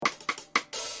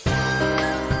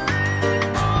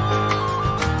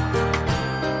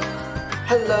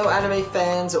Hello, anime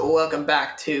fans. Welcome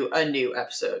back to a new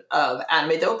episode of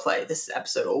Anime Don't Play. This is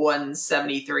episode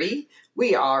 173.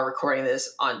 We are recording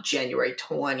this on January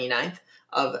 29th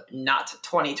of not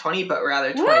 2020, but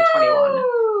rather 2021,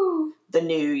 Woo! the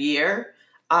new year.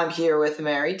 I'm here with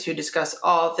Mary to discuss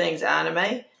all things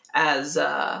anime, as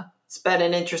it's been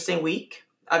an interesting week.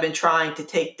 I've been trying to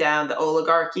take down the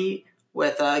oligarchy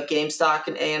with GameStop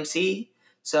and AMC.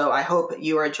 So I hope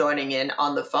you are joining in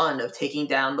on the fun of taking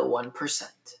down the 1%.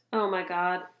 Oh my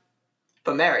god.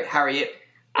 But Mary, how are you?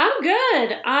 I'm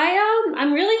good.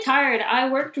 I'm really tired.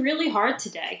 I worked really hard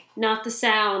today. Not to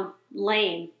sound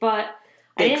lame, but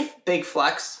Big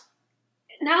flex.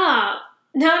 Nah,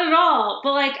 not at all.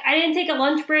 But I didn't take a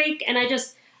lunch break, and I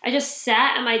just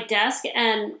sat at my desk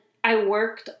and I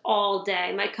worked all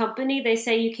day. My company, they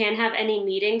say you can't have any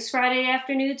meetings Friday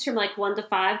afternoons from 1 to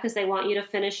 5 because they want you to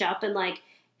finish up and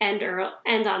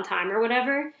end on time or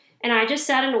whatever. And I just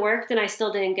sat and worked, and I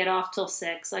still didn't get off till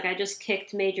 6. I just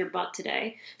kicked major butt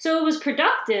today. So it was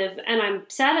productive, and I'm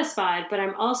satisfied, but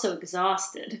I'm also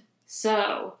exhausted.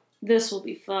 So this will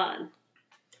be fun.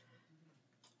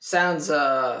 Sounds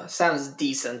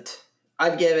decent.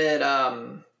 I'd give it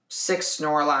 6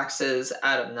 Snorlaxes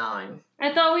out of 9.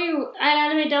 I thought at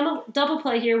Anime Double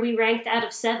Play here, we ranked out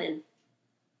of 7.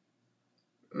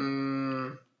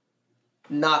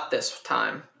 Not this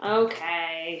time.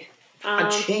 Okay. I'm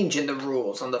changing the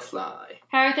rules on the fly.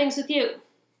 How are things with you?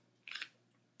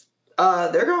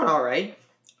 They're going all right.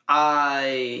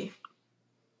 I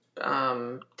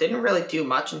didn't really do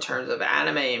much in terms of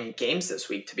anime and games this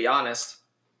week, to be honest.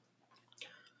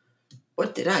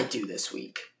 What did I do this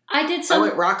week? I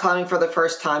went rock climbing for the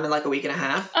first time in a week and a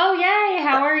half. Oh, yay!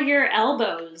 How are your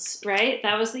elbows, right?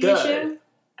 That was the issue?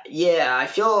 Yeah, I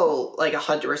feel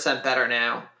 100% better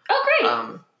now. Oh,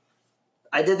 great!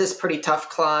 I did this pretty tough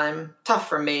climb. Tough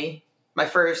for me.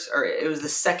 It was the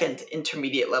second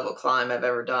intermediate level climb I've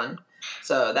ever done.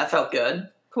 So that felt good.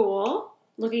 Cool.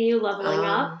 Look at you leveling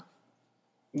up.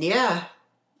 Yeah.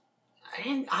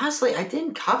 I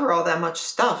didn't cover all that much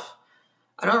stuff.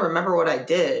 I don't remember what I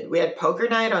did. We had poker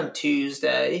night on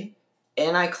Tuesday,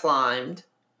 and I climbed.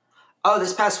 Oh,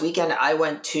 this past weekend I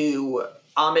went to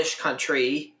Amish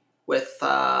country with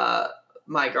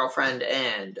my girlfriend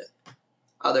and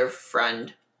other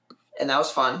friend, and that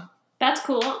was fun. That's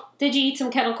cool. Did you eat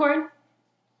some kettle corn?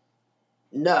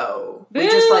 No. Boo! We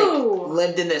just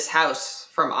lived in this house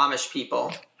from Amish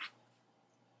people.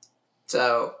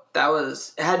 So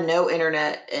it had no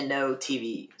internet and no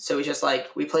TV. So we just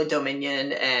we played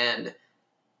Dominion and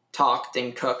talked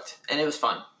and cooked, and it was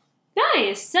fun.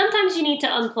 Nice. Sometimes you need to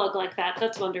unplug like that.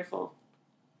 That's wonderful.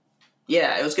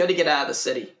 Yeah, it was good to get out of the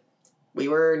city. We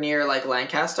were near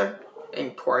Lancaster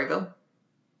in Quarryville.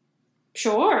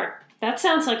 Sure. That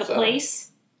sounds like a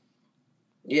place.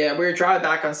 Yeah, we were driving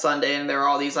back on Sunday, and there were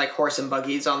all these horse and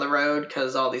buggies on the road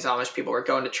because all these Amish people were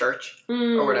going to church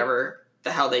or whatever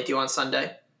the hell they do on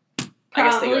Sunday. I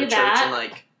guess they go to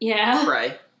church and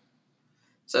pray.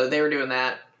 So they were doing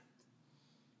that.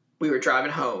 We were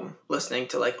driving home listening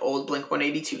to old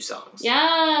Blink-182 songs.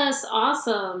 Yes,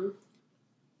 awesome.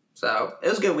 So it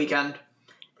was a good weekend.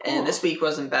 Cool. And this week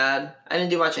wasn't bad. I didn't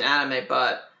do much in anime,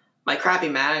 but my crappy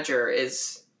manager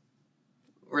is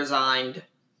resigned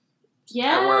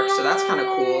at work, so that's kind of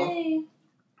cool.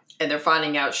 And they're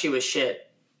finding out she was shit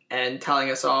and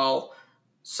telling us all,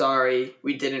 sorry,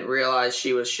 we didn't realize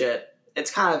she was shit.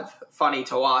 It's kind of funny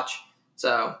to watch.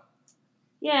 So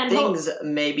yeah, and things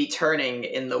may be turning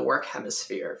in the work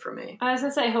hemisphere for me. I was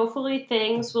going to say, hopefully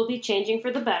things will be changing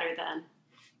for the better then.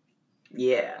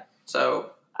 Yeah.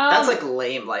 So that's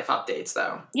lame life updates,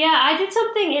 though. Yeah, I did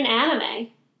something in anime.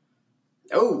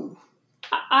 Oh.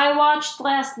 I watched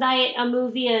last night a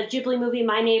Ghibli movie,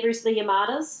 My Neighbors the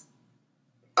Yamadas.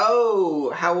 Oh,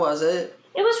 how was it?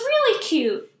 It was really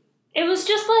cute. It was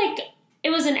just it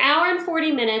was an hour and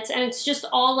 40 minutes, and it's just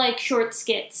all short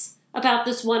skits about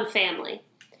this one family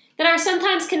that are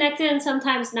sometimes connected and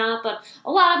sometimes not, but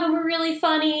a lot of them were really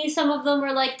funny. Some of them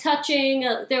were touching.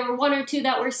 There were one or two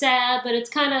that were sad, but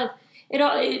it's kind of,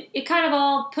 it kind of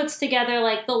all puts together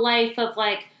the life of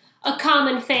a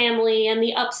common family and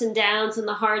the ups and downs and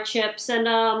the hardships. And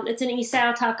it's an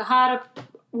Isao Takahata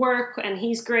work, and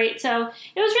he's great. So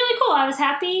it was really cool. I was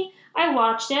happy I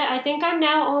watched it. I think I'm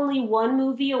now only 2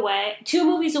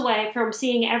 movies away from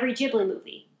seeing every Ghibli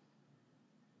movie.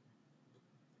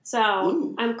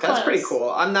 So I'm close. That's pretty cool.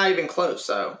 I'm not even close,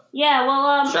 so. Yeah,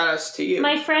 well, shout-outs to you.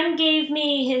 My friend gave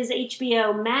me his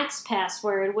HBO Max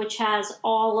password, which has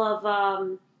all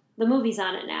of the movies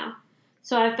on it now.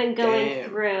 So I've been going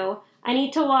through. I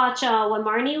need to watch When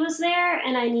Marnie Was There,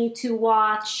 and I need to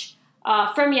watch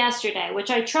from yesterday, which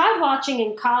I tried watching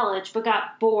in college but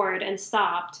got bored and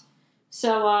stopped.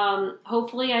 So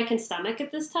hopefully I can stomach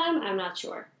it this time. I'm not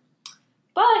sure.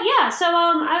 But yeah, so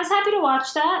I was happy to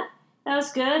watch that. That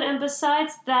was good. And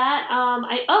besides that,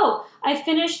 I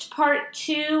finished part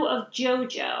 2 of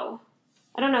JoJo.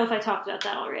 I don't know if I talked about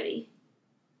that already.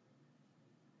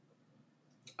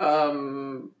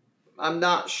 I'm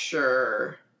not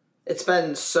sure. It's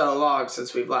been so long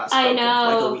since we've last spoken. I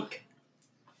know. Like a week.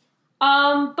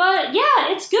 But yeah,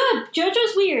 it's good.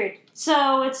 JoJo's weird.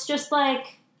 So it's just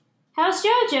like, how's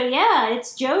JoJo? Yeah,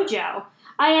 it's JoJo.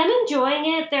 I am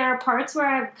enjoying it. There are parts where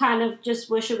I kind of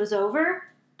just wish it was over.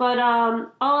 But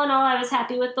all in all, I was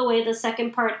happy with the way the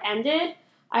second part ended.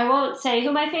 I won't say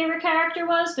who my favorite character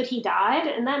was, but he died,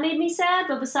 and that made me sad.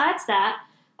 But besides that,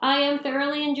 I am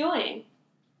thoroughly enjoying.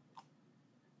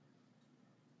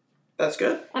 That's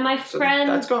good. And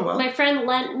that's going well. My friend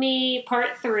lent me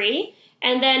part 3,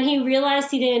 and then he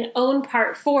realized he didn't own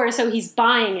part 4, so he's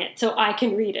buying it so I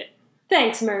can read it.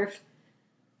 Thanks, Murph.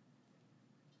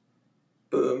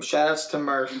 Boom. Shoutouts to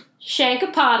Murph.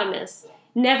 Shankopotamus.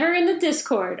 Never in the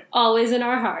Discord, always in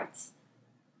our hearts.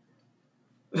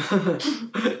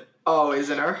 Always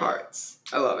in our hearts.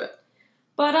 I love it.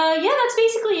 But yeah, that's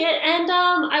basically it. And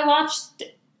I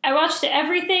watched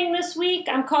everything this week.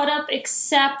 I'm caught up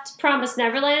except Promised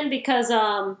Neverland because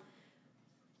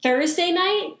Thursday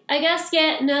night, I guess.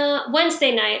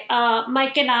 Wednesday night.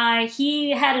 Mike and I,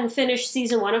 he hadn't finished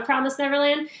season 1 of Promised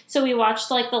Neverland, so we watched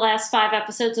like the last 5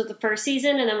 episodes of the first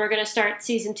season, and then we're going to start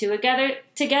season 2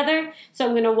 together. So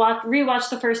I'm going to rewatch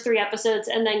the first 3 episodes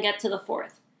and then get to the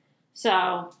 4th.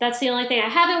 So that's the only thing I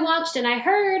haven't watched, and I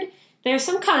heard there's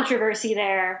some controversy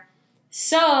there.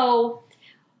 So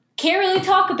can't really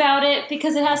talk about it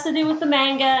because it has to do with the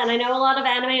manga, and I know a lot of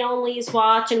anime-onlys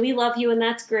watch, and we love you, and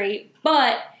that's great.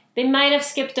 But they might have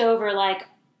skipped over, like,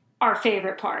 our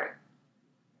favorite part.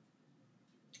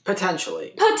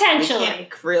 Potentially. We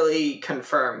can't really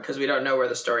confirm because we don't know where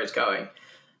the story is going.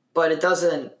 But it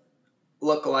doesn't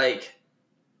look like...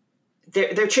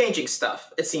 They're changing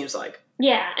stuff, it seems like.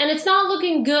 Yeah, and it's not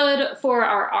looking good for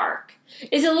our arc.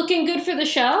 Is it looking good for the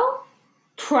show?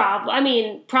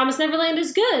 Promised Neverland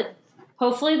is good.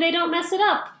 Hopefully they don't mess it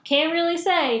up. Can't really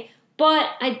say.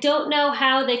 But I don't know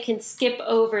how they can skip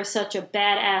over such a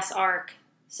badass arc.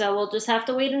 So we'll just have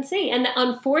to wait and see. And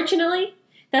unfortunately,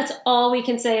 that's all we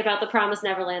can say about the Promised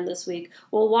Neverland this week.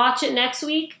 We'll watch it next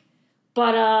week.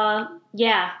 But,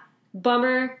 yeah.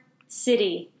 Bummer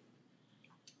City.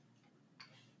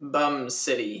 Bum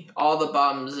City. All the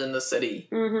bums in the city.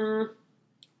 Mm-hmm.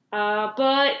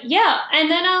 But, yeah. And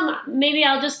then maybe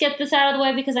I'll just get this out of the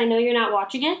way because I know you're not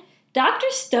watching it. Dr.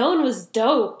 Stone was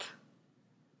dope.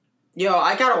 Yo,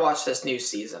 I gotta watch this new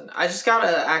season. I just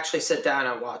gotta actually sit down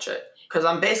and watch it. Because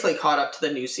I'm basically caught up to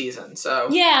the new season, so...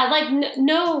 Yeah, like,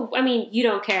 no... I mean, you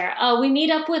don't care. We meet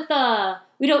up with...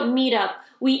 we don't meet up.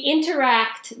 We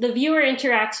interact... The viewer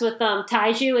interacts with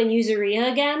Taiju and Yuzuriha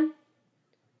again.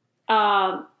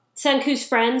 Senku's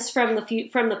friends from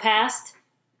the past.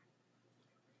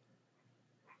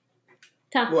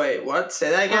 Wait, what? Say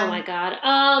that again? Oh my god.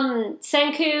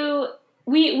 Senku...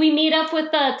 We meet up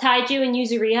with Taiju and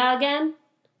Yuzuriha again.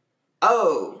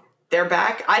 Oh, they're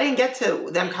back? I didn't get to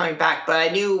them coming back, but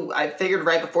I figured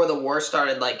right before the war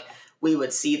started, like, we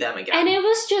would see them again. And it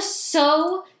was just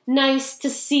so nice to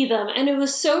see them, and it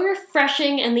was so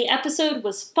refreshing, and the episode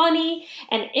was funny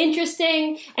and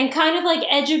interesting and kind of like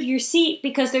edge of your seat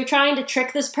because they're trying to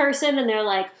trick this person, and they're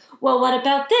like, well, what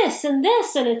about this and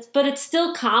this? But it's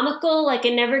still comical, like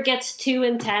it never gets too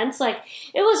intense. Like,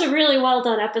 it was a really well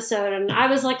done episode, and I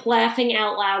was like laughing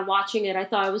out loud watching it. I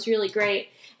thought it was really great.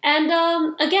 And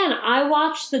again, I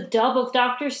watched the dub of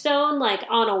Dr. Stone like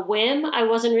on a whim. I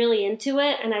wasn't really into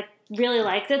it, and I really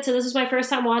liked it. So this is my first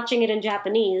time watching it in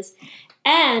Japanese,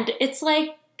 and it's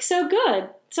like so good.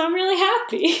 So I'm really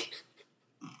happy.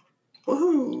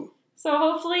 Woohoo! So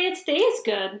hopefully it stays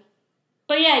good.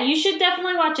 But yeah, you should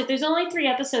definitely watch it. There's only 3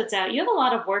 episodes out. You have a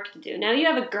lot of work to do. Now you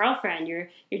have a girlfriend. You're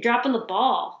dropping the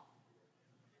ball.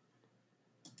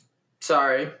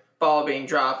 Sorry, ball being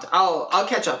dropped. I'll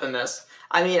catch up in this.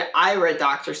 I mean, I read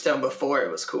Dr. Stone before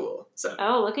it was cool. So.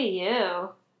 Oh, look at you.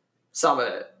 Some of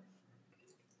it.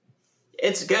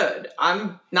 It's good.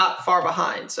 I'm not far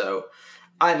behind, so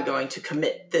I'm going to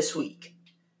commit this week.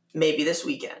 Maybe this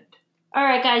weekend. All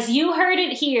right, guys, you heard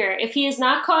it here. If he is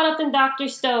not caught up in Dr.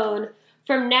 Stone,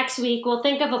 from next week, we'll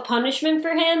think of a punishment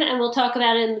for him, and we'll talk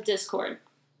about it in the Discord.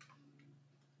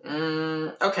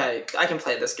 Okay, I can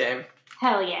play this game.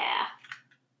 Hell yeah.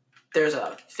 There's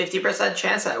a 50%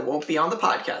 chance I won't be on the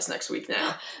podcast next week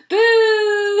now. Boo!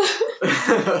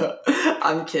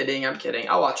 I'm kidding.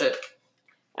 I'll watch it.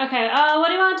 Okay, what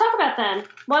do you want to talk about then?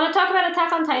 Want to talk about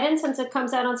Attack on Titan since it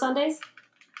comes out on Sundays?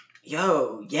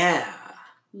 Yo, yeah.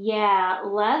 Yeah,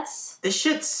 let's... This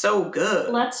shit's so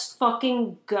good. Let's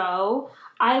fucking go.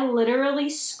 I literally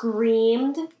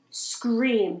screamed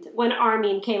when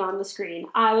Armin came on the screen.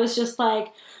 I was just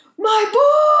like, my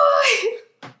boy!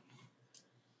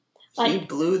 He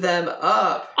blew them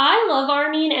up. I love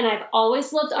Armin, and I've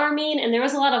always loved Armin, and there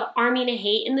was a lot of Armin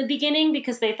hate in the beginning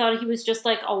because they thought he was just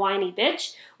like a whiny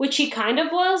bitch, which he kind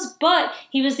of was, but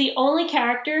he was the only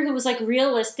character who was like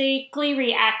realistically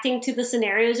reacting to the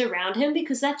scenarios around him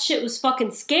because that shit was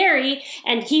fucking scary,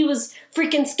 and he was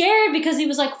freaking scared because he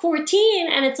was like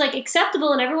 14, and it's like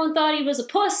acceptable, and everyone thought he was a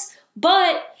puss,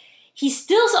 but he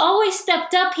still always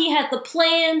stepped up. He had the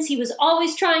plans. He was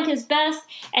always trying his best.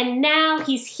 And now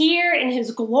he's here in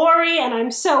his glory, and I'm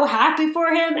so happy for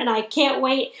him, and I can't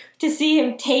wait to see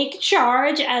him take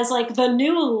charge as, like, the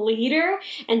new leader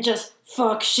and just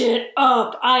fuck shit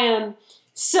up. I am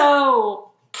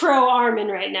so pro Armin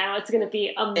right now. It's going to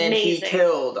be amazing. And he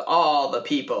killed all the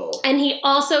people. And he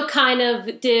also kind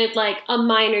of did, like, a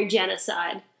minor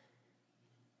genocide.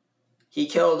 He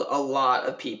killed a lot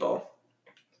of people.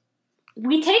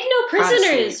 We take no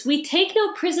prisoners. We take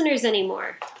no prisoners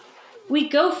anymore. We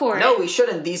go for it. No, we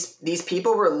shouldn't. These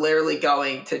people were literally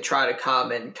going to try to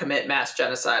come and commit mass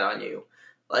genocide on you.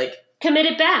 Like, commit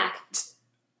it back.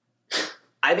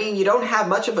 I mean, you don't have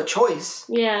much of a choice.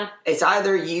 Yeah. It's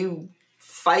either you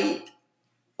fight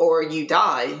or you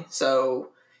die.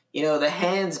 So, you know, the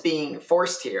hand's being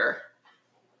forced here.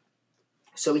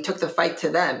 So we took the fight to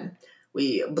them.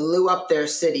 We blew up their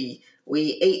city.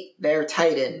 We ate their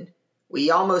Titan. We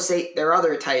almost ate their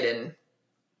other Titan.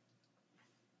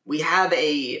 We have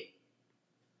a,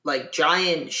 like,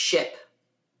 giant ship,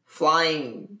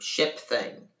 flying ship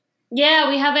thing. Yeah,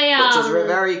 we have a, which is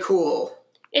very cool.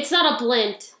 It's not a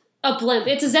blimp.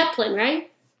 It's a Zeppelin,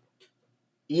 right?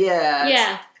 Yeah.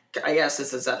 Yeah. I guess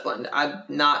it's a Zeppelin. I'm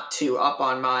not too up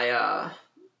on my,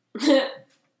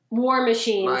 war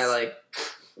machines. My, like,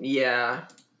 yeah.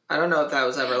 I don't know if that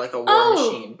was ever, like, a war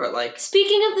machine, but, like...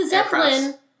 Speaking of the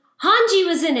Zeppelin... Hanji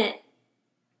was in it.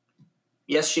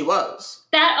 Yes, she was.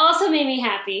 That also made me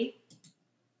happy.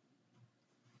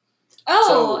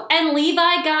 Oh, and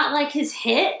Levi got, like, his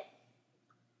hit?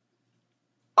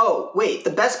 Oh, wait. The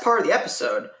best part of the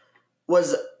episode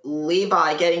was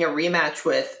Levi getting a rematch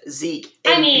with Zeke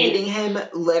and beating him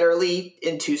literally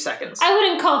in 2 seconds. I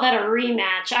wouldn't call that a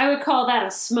rematch. I would call that a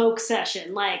smoke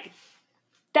session. Like,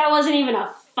 that wasn't even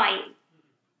a fight.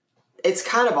 It's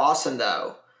kind of awesome,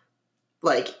 though.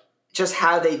 Like... just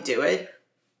how they do it.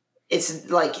 It's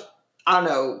like, I don't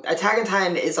know, Attack on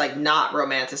Titan is like not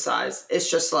romanticized.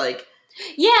 It's just like,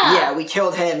 yeah, we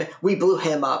killed him, we blew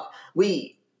him up,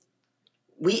 we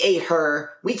ate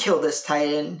her, we killed this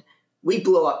Titan, we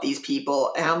blew up these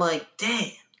people, and I'm like,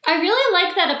 dang. I really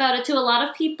like that about it too. A lot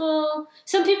of people,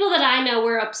 some people that I know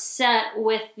were upset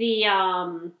with the,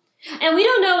 and we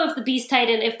don't know if the Beast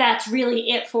Titan, if that's really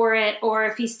it for it, or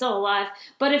if he's still alive.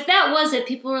 But if that was it,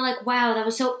 people were like, wow, that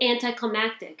was so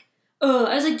anticlimactic.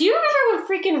 I was like, do you remember when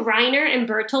freaking Reiner and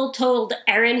Bertolt told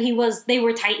Eren they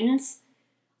were Titans?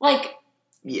 Like,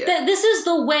 yeah. This is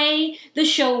the way the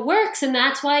show works, and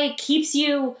that's why it keeps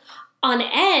you on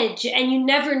edge, and you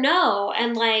never know.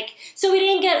 And like, so we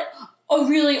didn't get a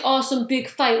really awesome big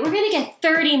fight. We're going to get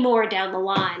 30 more down the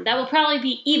line. That will probably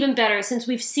be even better since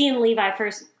we've seen Levi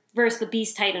versus the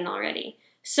Beast Titan already.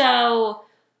 So,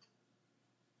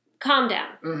 calm down.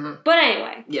 Mm-hmm. But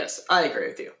anyway. Yes, I agree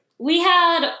with you. We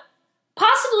had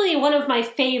possibly one of my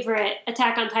favorite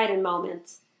Attack on Titan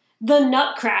moments. The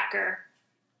Nutcracker.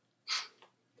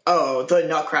 Oh, the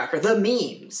Nutcracker. The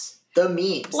memes. The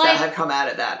memes that have come out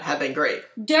of that have been great.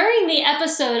 During the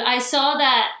episode, I saw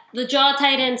that the Jaw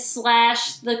Titan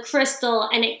slashed the crystal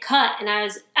and it cut, and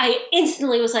I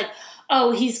instantly was like,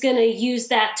 oh, he's going to use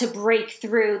that to break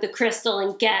through the crystal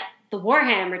and get the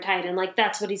Warhammer Titan. Like,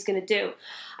 that's what he's going to do.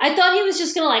 I thought he was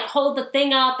just going to, like, hold the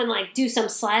thing up and, like, do some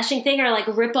slashing thing or, like,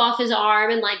 rip off his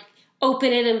arm and, like,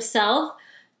 open it himself.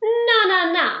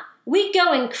 Nah. We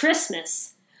go in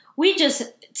Christmas. We just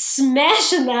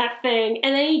smashing that thing,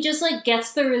 and then he just, like,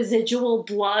 gets the residual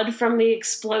blood from the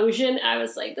explosion. I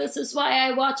was like, this is why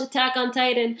I watch Attack on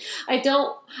Titan.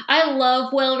 I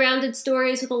love well-rounded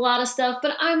stories with a lot of stuff,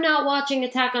 but I'm not watching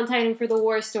Attack on Titan for the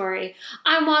war story.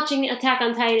 I'm watching Attack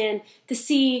on Titan to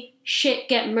see shit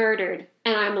get murdered,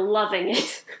 and I'm loving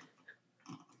it.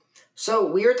 So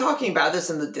we were talking about this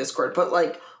in the Discord, but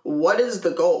like, what is the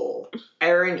goal?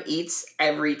 Eren eats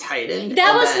every Titan?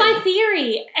 That was my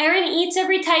theory. Eren eats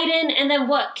every Titan and then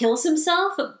what? Kills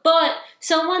himself? But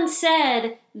someone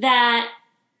said that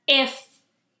if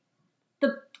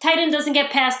the Titan doesn't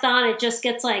get passed on, it just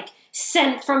gets like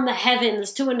sent from the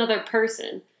heavens to another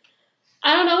person.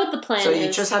 I don't know what the plan is. So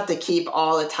you just have to keep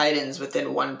all the Titans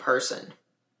within one person.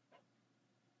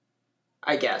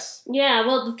 I guess. Yeah,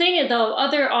 well, the thing is, though,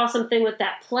 other awesome thing with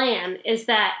that plan is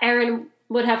that Eren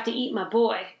would have to eat my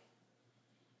boy.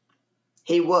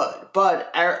 He would,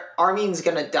 but Armin's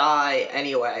gonna die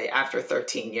anyway after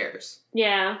 13 years.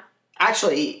 Yeah.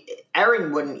 Actually,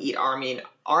 Eren wouldn't eat Armin.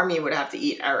 Armin would have to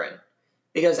eat Eren.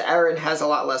 Because Eren has a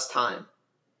lot less time.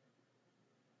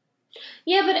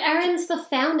 Yeah, but Eren's the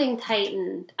founding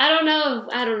Titan. I don't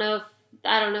know.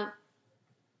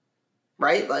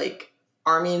 Right? Like,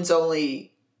 Armin's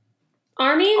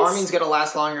gonna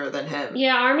last longer than him.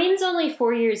 Yeah, Armin's only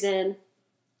 4 years in.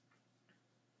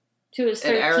 To his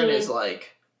 13. And Eren is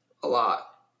like a lot.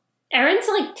 Eren's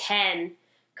like 10.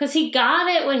 Because he got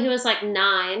it when he was like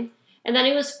 9. And then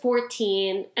he was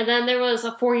 14. And then there was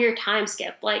a 4-year time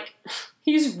skip. Like,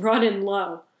 he's running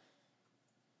low.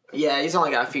 Yeah, he's only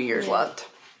got a few years left.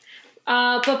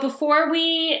 But before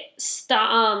we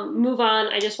move on,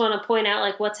 I just want to point out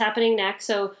like what's happening next.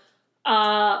 So,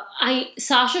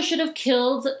 Sasha should have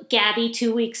killed Gabby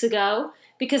 2 weeks ago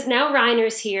because now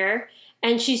Reiner's here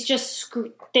and she's just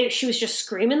she was just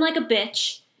screaming like a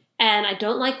bitch, and I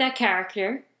don't like that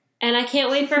character, and I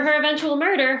can't wait for her eventual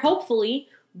murder, hopefully.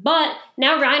 But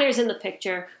now Reiner's in the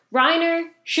picture. Reiner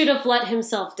should have let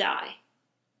himself die.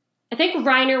 I think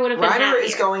Reiner would have been happier. Reiner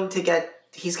is going to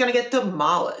get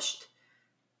demolished.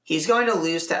 He's going to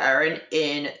lose to Eren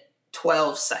in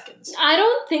 12 seconds. I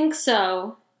don't think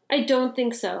so. I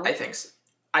think so.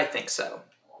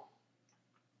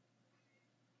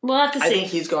 We'll have to see. I think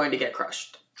he's going to get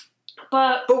crushed.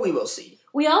 But we will see.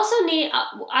 We also need,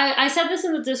 I said this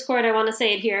in the Discord, I want to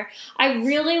say it here. I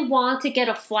really want to get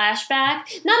a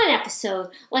flashback, not an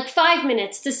episode, like 5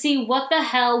 minutes to see what the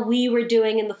hell we were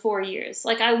doing in the 4 years.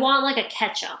 Like, I want like a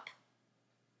catch-up.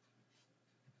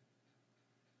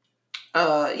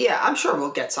 Yeah, I'm sure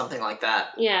we'll get something like that.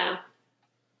 Yeah.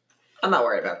 I'm not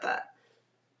worried about that.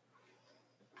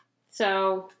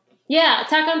 So, yeah,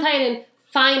 Attack on Titan,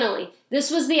 finally.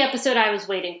 This was the episode I was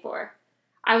waiting for.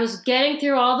 I was getting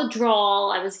through all the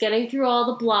drawl. I was getting through all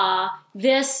the blah.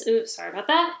 Sorry about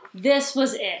that. This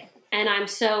was it. And I'm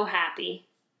so happy.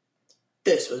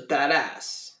 This was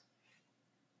badass.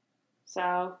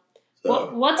 So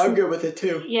what's... I'm good with it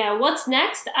too. Yeah, what's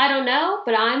next? I don't know,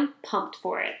 but I'm pumped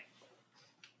for it.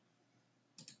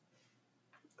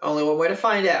 Only one way to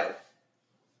find out.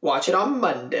 Watch it on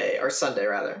Monday, or Sunday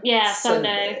rather. Yeah,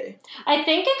 Sunday. I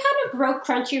think it kind of broke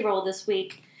Crunchyroll this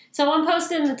week. Someone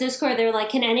posted in the Discord, they were like,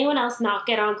 can anyone else not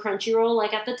get on Crunchyroll?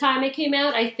 Like, at the time it came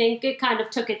out, I think it kind of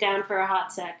took it down for a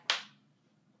hot sec.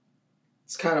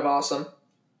 It's kind of awesome.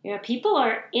 Yeah, people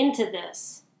are into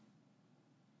this.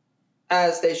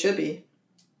 As they should be.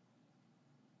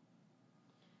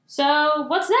 So,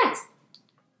 what's next?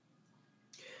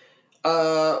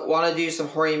 Want to do some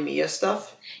Horimiya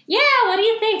stuff? Yeah, what do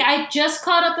you think? I just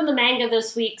caught up in the manga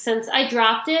this week since I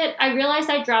dropped it. I realized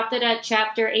I dropped it at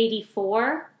chapter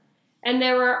 84. And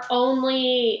there were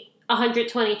only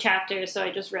 120 chapters, so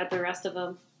I just read the rest of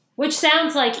them. Which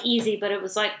sounds like easy, but it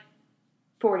was like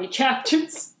 40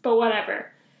 chapters. But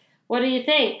whatever. What do you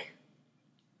think?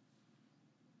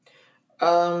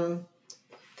 The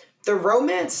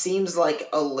romance seems like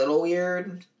a little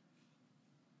weird.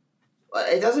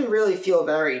 It doesn't really feel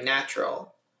very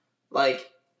natural.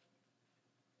 Like,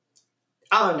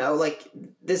 I don't know, like,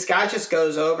 this guy just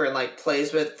goes over and, like,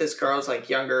 plays with this girl's, like,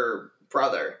 younger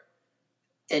brother.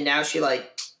 And now she,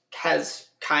 like, has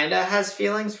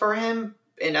feelings for him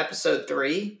in episode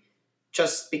 3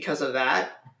 just because of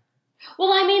that.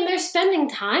 Well, I mean, they're spending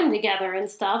time together and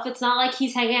stuff. It's not like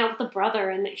he's hanging out with the brother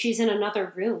and that she's in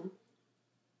another room.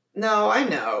 No, I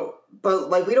know. But,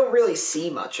 like, we don't really see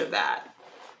much of that.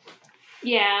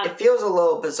 Yeah. It feels a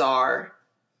little bizarre.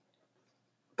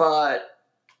 But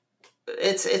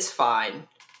it's fine.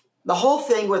 The whole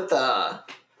thing with the...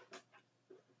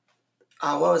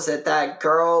 what was it? That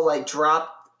girl, like,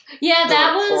 dropped Yeah,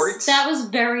 that was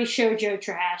very shoujo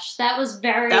trash. That was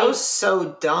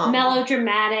so dumb.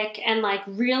 Melodramatic and, like,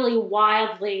 really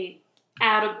wildly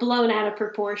blown out of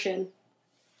proportion.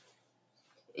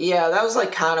 Yeah, that was,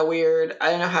 like, kind of weird. I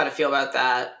didn't know how to feel about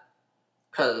that.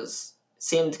 Because it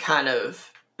seemed kind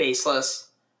of baseless.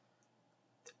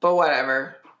 But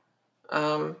whatever. I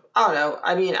don't know.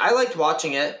 I mean, I liked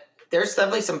watching it. There's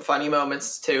definitely some funny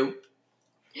moments, too.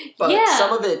 But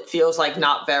some of it feels like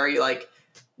not very like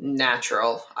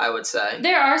natural, I would say.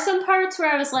 There are some parts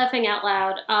where I was laughing out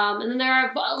loud. And then there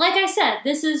are, like I said,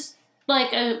 this is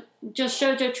like a just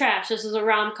shoujo trash. This is a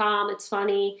rom-com. It's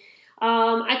funny.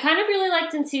 I kind of really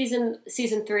liked in season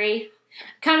 3.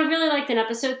 Kind of really liked in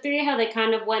episode 3 how they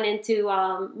kind of went into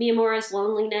Miyamura's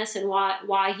loneliness and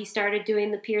why he started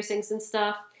doing the piercings and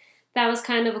stuff. That was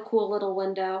kind of a cool little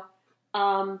window.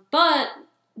 But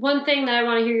one thing that I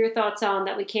want to hear your thoughts on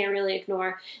that we can't really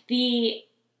ignore, the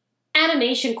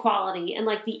animation quality and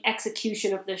like the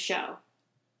execution of the show.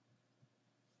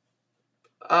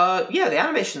 Yeah, the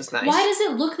animation's nice. Why does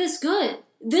it look this good?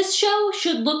 This show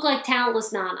should look like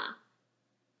Talentless Nana.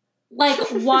 Like,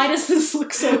 why does this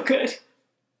look so good?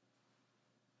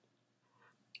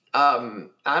 I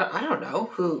don't know.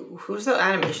 Who's the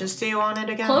animation studio on it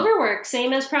again? Cloverworks,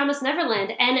 same as Promised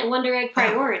Neverland and Wonder Egg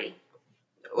Priority.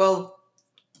 Well,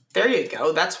 there you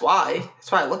go. That's why. That's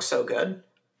why it looks so good.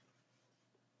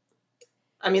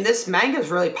 I mean, this manga is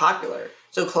really popular.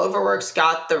 So Cloverworks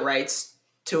got the rights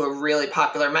to a really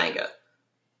popular manga.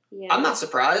 Yeah. I'm not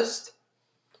surprised.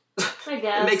 I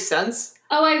guess. It makes sense.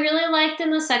 Oh, I really liked in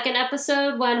the second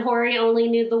episode when Hori only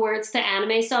knew the words to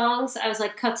anime songs. I was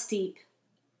like, cuts deep.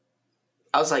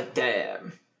 I was like,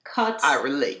 damn. Cuts. I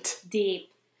relate. Deep.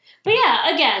 But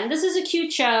yeah, again, this is a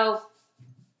cute show.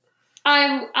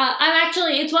 I'm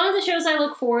actually, it's one of the shows I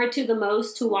look forward to the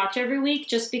most to watch every week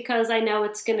just because I know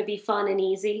it's going to be fun and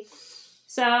easy.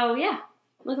 So, yeah,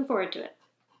 looking forward to it.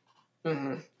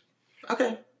 Mm-hmm.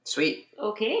 Okay, sweet.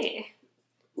 Okay.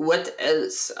 What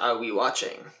else are we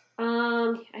watching?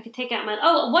 I could take out my...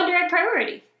 Oh, Wonder Egg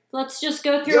Priority. Let's just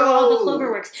go through all the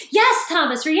Cloverworks. Yes,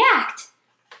 Thomas, react!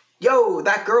 Yo,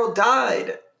 that girl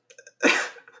died.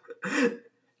 She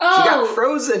got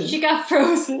frozen. She got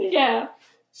frozen, yeah.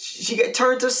 She got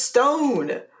turned to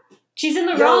stone. She's in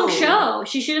the wrong show.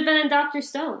 She should have been in Dr.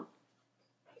 Stone.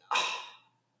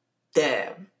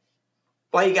 Damn.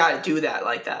 Why you gotta do that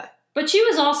like that? But she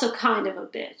was also kind of a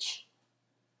bitch.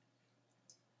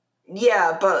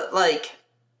 Yeah, but, like,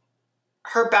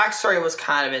 her backstory was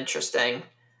kind of interesting.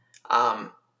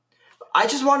 I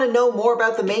just want to know more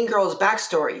about the main girl's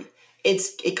backstory.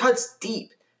 It cuts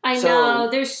deep. I know.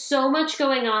 There's so much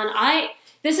going on.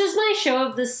 This is my show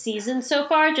of this season so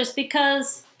far just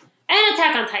because... And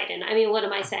Attack on Titan. I mean, what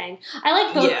am I saying? I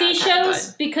like both these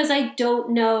shows because I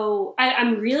don't know...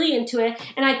 I'm really into it,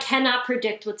 and I cannot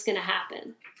predict what's going to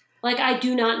happen. Like, I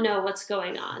do not know what's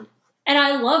going on. And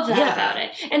I love that about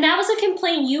it. And that was a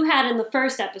complaint you had in the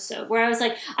first episode, where I was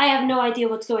like, I have no idea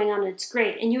what's going on, and it's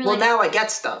great. And you were like... Well, now I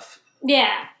get stuff.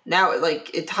 Yeah. Now,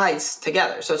 it ties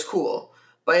together, so it's cool.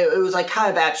 But it was, like, kind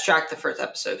of abstract the first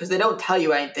episode, because they don't tell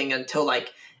you anything until,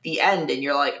 like, the end, and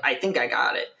you're like, I think I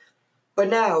got it. But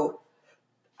now,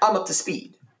 I'm up to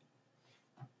speed.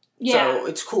 Yeah. So,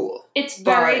 it's cool. It's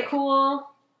very cool.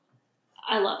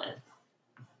 I love it.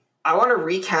 I want to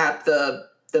recap the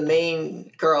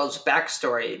main girl's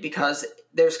backstory, because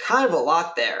there's kind of a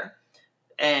lot there.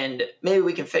 And maybe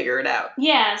we can figure it out.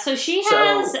 Yeah, so she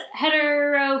has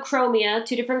heterochromia,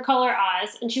 2 different color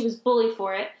eyes, and she was bullied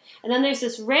for it. And then there's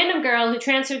this random girl who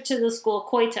transferred to the school,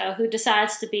 Koito, who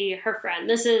decides to be her friend.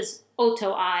 This is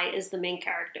Oto Ai is the main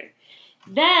character.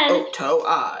 Then Oto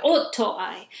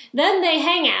Ai. Then they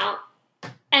hang out,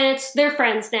 and they're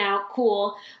friends now,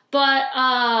 cool. But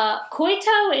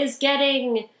Koito is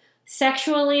getting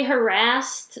sexually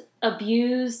harassed,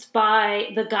 abused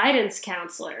by the guidance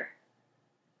counselor.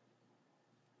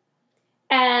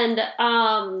 And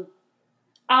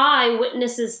Ai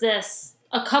witnesses this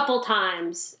a couple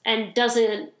times and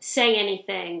doesn't say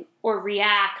anything or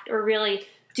react or really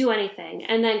do anything.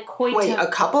 And then Koito... Wait, a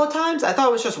couple of times? I thought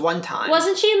it was just one time.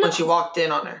 Wasn't she when she walked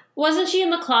in on her. Wasn't she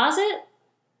in the closet?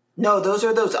 No, those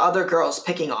are those other girls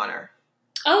picking on her.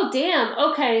 Oh, damn.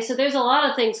 Okay, so there's a lot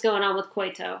of things going on with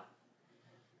Koito.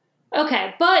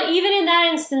 Okay, but even in that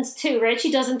instance too, right?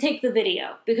 She doesn't take the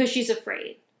video because she's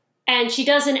afraid. And she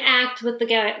doesn't act with the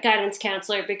guidance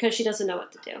counselor because she doesn't know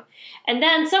what to do. And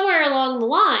then somewhere along the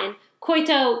line,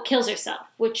 Koito kills herself,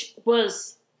 which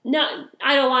was not...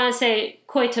 I don't want to say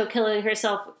Koito killing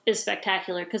herself is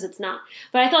spectacular, because it's not.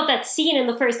 But I thought that scene in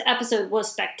the first episode was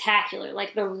spectacular.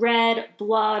 Like, the red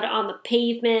blood on the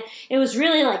pavement. It was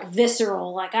really, like,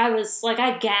 visceral. Like,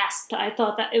 I gasped. I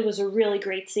thought that it was a really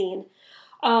great scene.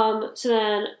 So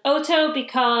then Oto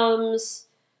becomes...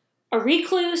 a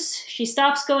recluse. She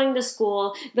stops going to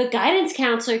school. The guidance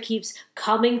counselor keeps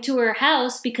coming to her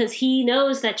house because he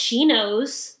knows that she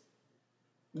knows.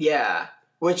 Yeah,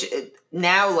 which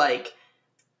now, like,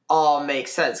 all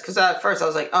makes sense. Because at first I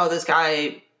was like, oh, this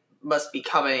guy must be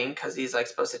coming because he's, like,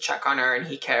 supposed to check on her and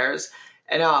he cares.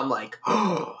 And now I'm like,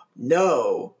 oh,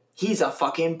 no, he's a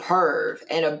fucking perv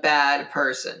and a bad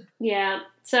person. Yeah.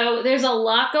 So there's a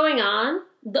lot going on.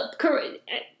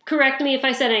 Correct me if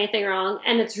I said anything wrong,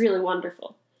 and it's really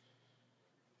wonderful.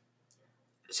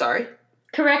 Sorry?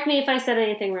 Correct me if I said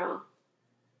anything wrong.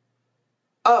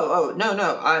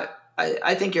 No.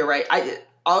 I think you're right.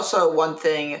 Also, one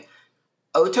thing,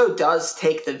 Oto does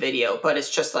take the video, but it's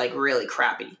just, like, really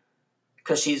crappy.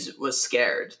 Because she was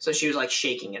scared. So she was, like,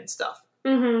 shaking and stuff.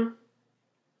 Mm-hmm.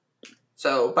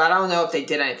 So, but I don't know if they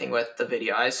did anything with the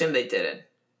video. I assume they didn't.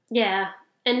 Yeah.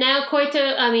 And now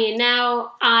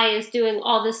now Ai is doing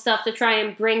all this stuff to try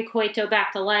and bring Koito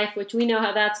back to life, which we know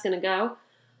how that's going to go.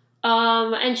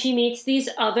 And she meets these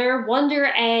other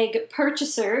Wonder Egg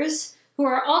purchasers who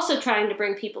are also trying to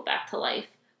bring people back to life,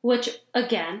 which,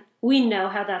 again, we know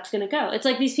how that's going to go. It's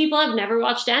like these people have never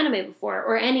watched anime before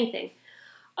or anything.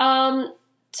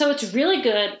 So it's really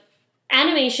good.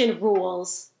 Animation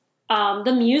rules.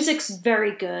 The music's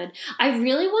very good. I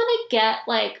really want to get,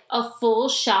 like, a full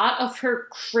shot of her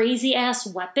crazy-ass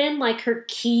weapon, like her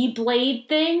Keyblade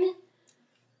thing.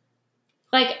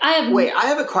 Like, Wait, I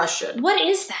have a question. What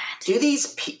is that? Do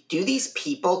these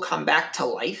people come back to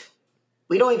life?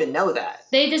 We don't even know that.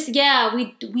 They just,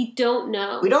 we don't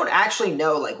know. We don't actually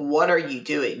know, like, what are you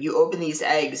doing? You open these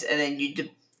eggs, and then you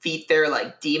defeat their,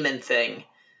 like, demon thing.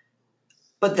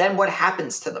 But then what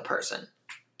happens to the person?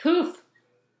 Poof.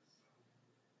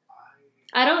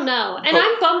 I don't know. And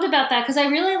I'm bummed about that, because I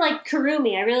really like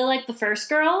Kurumi. I really like the first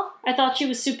girl. I thought she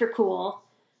was super cool.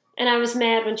 And I was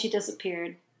mad when she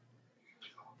disappeared.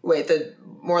 Wait, the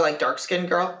more, like, dark-skinned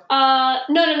girl? No.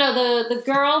 The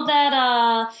girl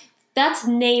that's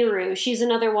Nehru. She's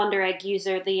another Wonder Egg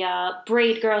user. The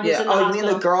braid girl who's in the hospital. You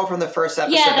mean the girl from the first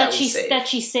episode that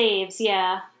she saves,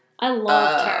 yeah. I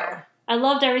loved her. I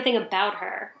loved everything about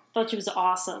her. Thought she was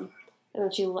awesome. And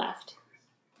then she left.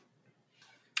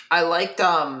 I liked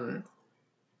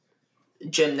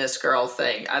gymnast girl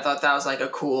thing. I thought that was like a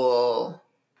cool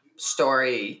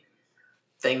story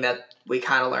thing that we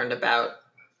kind of learned about.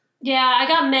 Yeah, I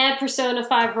got mad Persona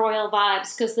 5 Royal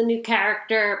vibes because the new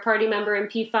character, party member in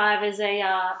P5, is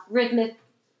a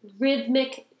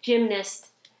rhythmic gymnast.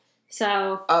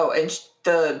 So. Oh, and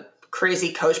the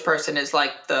crazy coach person is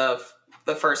like the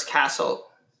first castle.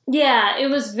 Yeah, it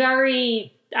was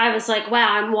very. I was like,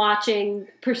 wow, I'm watching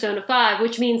Persona 5,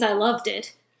 which means I loved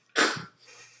it.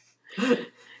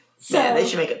 Man, they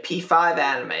should make a P5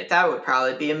 anime. That would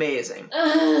probably be amazing.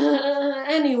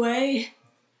 Anyway.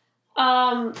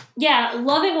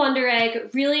 Loving Wonder Egg.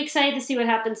 Really excited to see what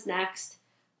happens next.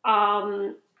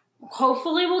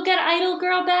 Hopefully we'll get Idol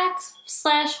Girl back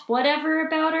 / whatever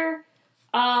about her.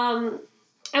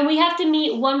 And we have to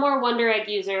meet one more Wonder Egg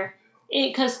user.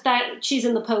 Because she's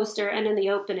in the poster and in the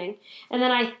opening. And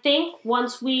then I think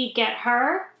once we get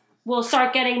her, we'll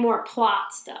start getting more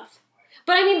plot stuff.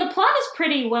 But I mean, the plot is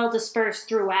pretty well dispersed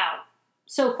throughout.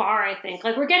 So far, I think.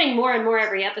 Like, we're getting more and more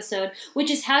every episode, which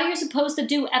is how you're supposed to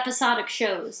do episodic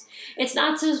shows. It's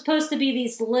not supposed to be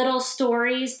these little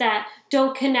stories that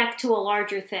don't connect to a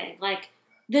larger thing. Like,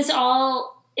 this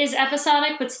all is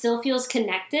episodic, but still feels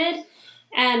connected.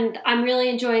 And I'm really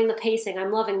enjoying the pacing.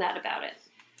 I'm loving that about it.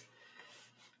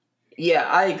 Yeah,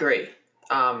 I agree.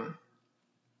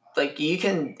 Like,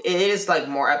 it is, like,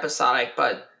 more episodic,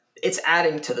 but it's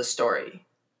adding to the story.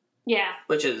 Yeah.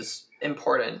 Which is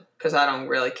important, because I don't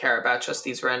really care about just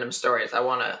these random stories. I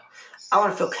want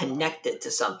to feel connected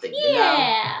to something, you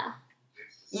know?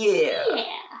 Yeah.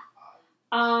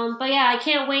 But yeah, I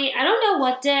can't wait. I don't know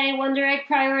what day Wonder Egg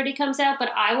Priority comes out,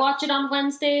 but I watch it on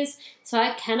Wednesdays, so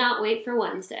I cannot wait for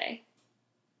Wednesday.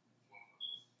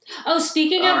 Oh,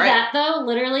 speaking of that, though,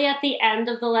 literally at the end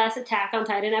of the last Attack on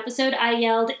Titan episode, I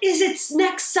yelled, "Is it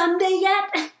next Sunday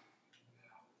yet?"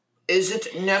 Is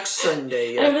it next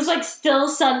Sunday yet? And it was, like, still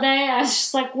Sunday. I was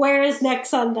just like, where is next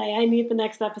Sunday? I need the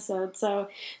next episode. So,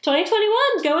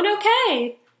 2021, going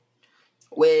okay.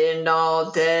 Waiting all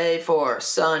day for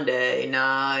Sunday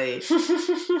night.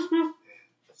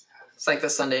 It's like the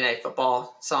Sunday Night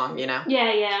Football song, you know?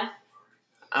 Yeah.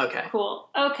 Okay. Cool.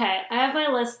 Okay, I have my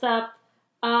list up.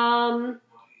 Boop,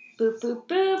 boop,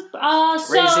 boop.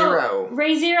 Re:Zero.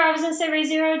 Re:Zero, I was going to say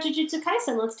Re:Zero, Jujutsu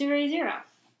Kaisen. Let's do Re:Zero.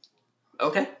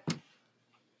 Okay.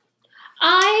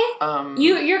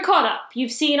 You're caught up.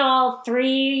 You've seen all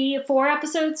 4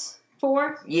 episodes?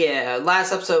 4? Yeah,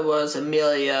 last episode was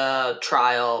Amelia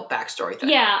trial backstory thing.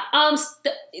 Yeah,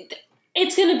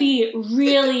 it's going to be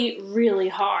really, really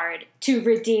hard to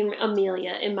redeem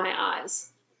Amelia in my eyes.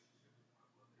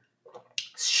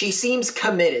 She seems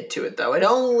committed to it, though. It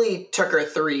only took her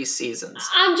 3 seasons.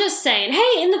 I'm just saying,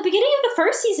 hey, in the beginning of the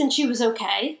first season, she was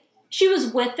okay. she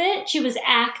was with it. She was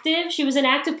active. She was an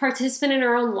active participant in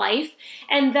her own life.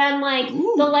 And then, like,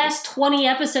 the last 20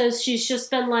 episodes, she's just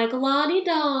been like,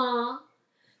 la-di-da.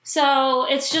 So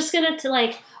it's just gonna,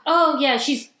 like, oh, yeah,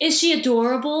 is she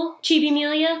adorable, Chibi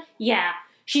Amelia? Yeah.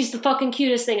 She's the fucking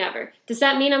cutest thing ever. Does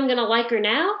that mean I'm gonna like her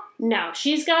now? No.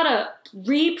 She's gotta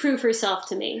reprove herself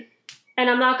to me. And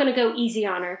I'm not gonna go easy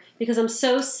on her because I'm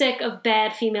so sick of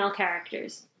bad female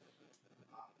characters.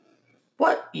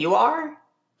 What? You are?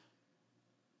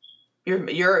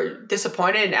 You're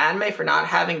disappointed in anime for not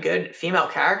having good female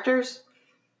characters?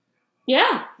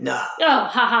 Yeah. No. Oh, ha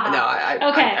ha ha. No,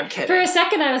 okay. I'm kidding. For a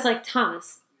second, I was like,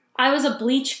 Thomas, I was a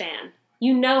Bleach fan.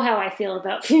 You know how I feel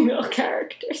about female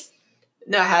characters.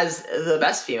 No, it has the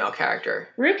best female character.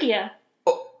 Rukia.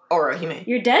 Or Hime.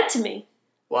 You're dead to me.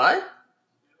 What?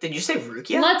 Did you say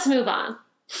Rukia? Let's move on.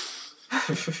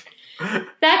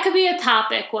 That could be a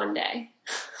topic one day.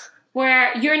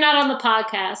 Where you're not on the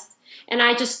podcast. And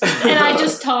I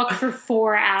just talk for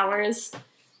 4 hours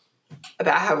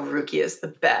about how Rukia is the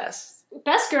best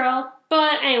girl.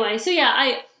 But anyway, so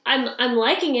yeah, I'm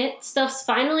liking it. Stuff's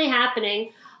finally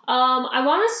happening. I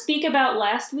want to speak about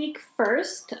last week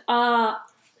first.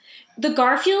 The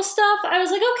Garfield stuff. I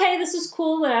was like, okay, this is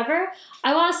cool, whatever.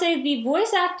 I want to say the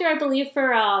voice actor, I believe, for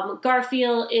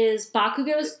Garfield is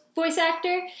Bakugo's voice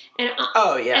actor, and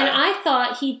I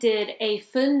thought he did a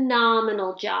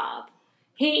phenomenal job.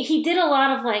 He did a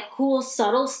lot of, like, cool,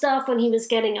 subtle stuff when he was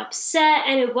getting upset,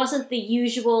 and it wasn't the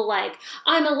usual, like,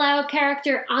 I'm a loud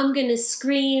character, I'm gonna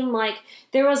scream. Like,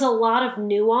 there was a lot of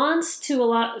nuance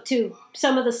to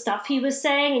some of the stuff he was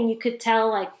saying, and you could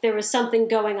tell, like, there was something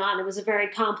going on. It was a very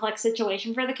complex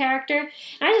situation for the character, and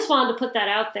I just wanted to put that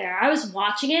out there. I was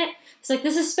watching it. It's like,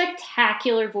 this is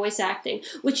spectacular voice acting,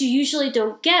 which you usually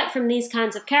don't get from these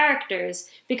kinds of characters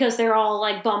because they're all,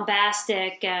 like,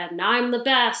 bombastic and I'm the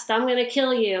best, I'm gonna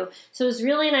kill you. So it was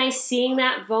really nice seeing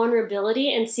that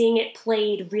vulnerability and seeing it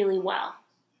played really well.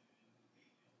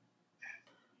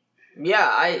 Yeah,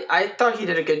 I thought he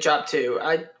did a good job too.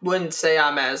 I wouldn't say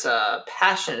I'm as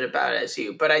passionate about it as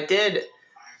you, but I did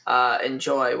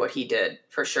enjoy what he did,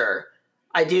 for sure.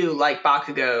 I do like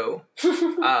Bakugo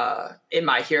in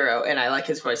My Hero, and I like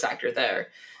his voice actor there.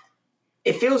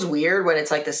 It feels weird when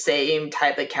it's like the same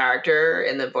type of character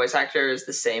and the voice actor is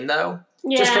the same, though.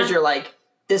 Yeah. Just because you're like,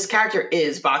 this character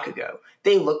is Bakugo.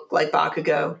 They look like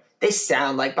Bakugo. They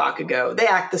sound like Bakugo. They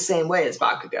act the same way as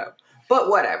Bakugo. But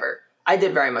whatever. I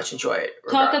did very much enjoy it.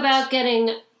 Regardless. Talk about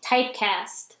getting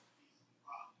typecast.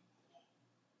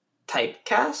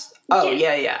 Typecast? Oh,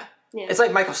 yeah. It's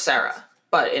like Michael Cera,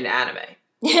 but in anime.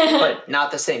 But not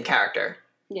the same character.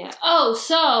 Yeah. Oh,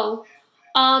 so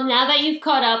now that you've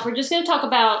caught up, we're just going to talk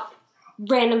about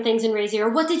random things in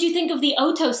Re:Zero. What did you think of the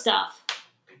Oto stuff?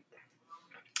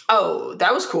 Oh,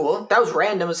 that was cool. That was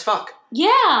random as fuck.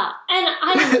 Yeah, and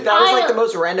that was like the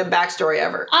most random backstory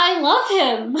ever. I love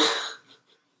him.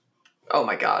 Oh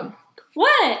my god.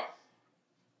 What?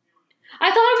 I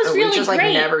thought it was really we just great.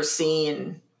 Like never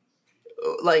seen.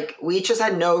 Like we just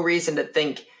had no reason to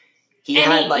think. He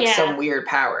had, some weird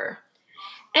power.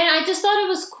 And I just thought it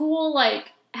was cool,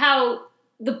 like, how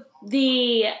the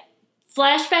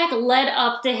flashback led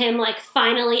up to him, like,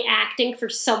 finally acting for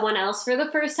someone else for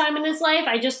the first time in his life.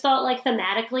 I just thought, like,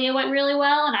 thematically it went really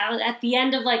well. And I was at the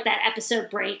end of, like, that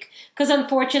episode break. Because,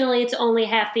 unfortunately, it's only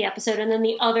half the episode. And then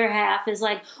the other half is,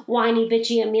 like, whiny,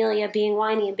 bitchy Amelia being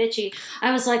whiny and bitchy.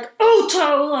 I was like,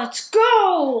 Oto, let's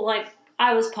go! Like,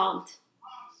 I was pumped.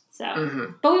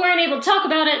 So, But we weren't able to talk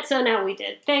about it, so now we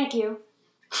did. Thank you.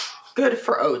 Good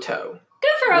for Oto.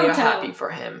 Good for Oto. We're happy for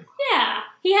him. Yeah,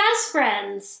 he has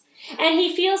friends. And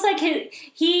he feels like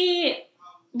he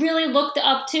really looked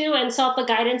up to and sought the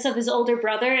guidance of his older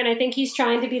brother, and I think he's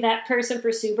trying to be that person for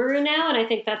Subaru now, and I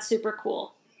think that's super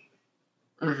cool.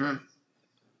 Yeah.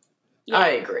 I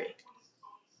agree.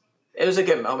 It was a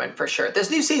good moment, for sure. This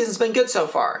new season's been good so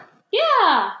far.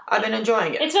 Yeah. I've been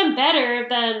enjoying it. It's been better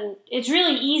than... It's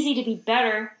really easy to be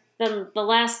better than the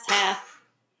last half.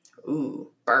 Ooh,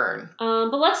 burn.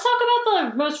 But let's talk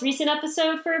about the most recent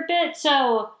episode for a bit.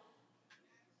 So,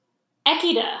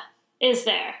 Ekida is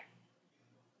there.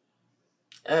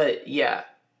 Yeah.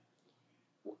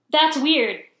 That's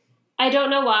weird. I don't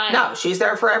know why. No, she's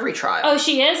there for every trial. Oh,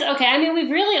 she is? Okay, I mean, we've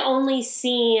really only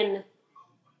seen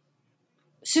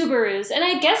Subaru's, and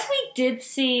I guess we did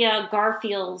see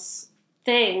Garfield's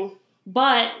thing,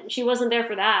 but she wasn't there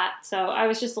for that, so I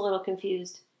was just a little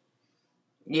confused.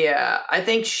 Yeah, I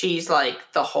think she's like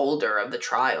the holder of the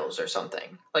trials or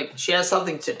something. Like, she has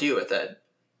something to do with it.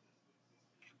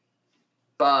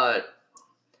 But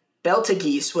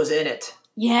Beltageese was in it.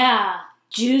 Yeah,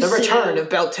 juicy. The return of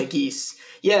Beltageese.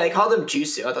 Yeah, they called him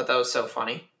Jusu. I thought that was so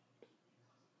funny.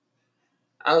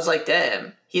 I was like,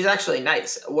 damn, he's actually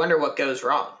nice. I wonder what goes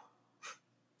wrong.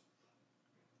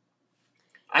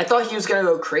 I thought he was going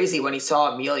to go crazy when he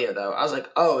saw Amelia, though. I was like,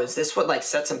 oh, is this what, like,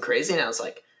 sets him crazy? And I was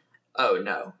like, oh,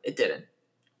 no, it didn't.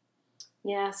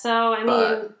 Yeah, so, I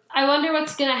mean, I wonder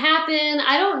what's going to happen.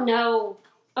 I don't know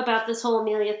about this whole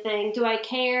Amelia thing. Do I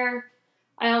care?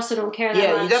 I also don't care that much.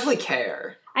 Yeah, you definitely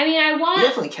care. I mean, You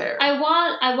definitely care. I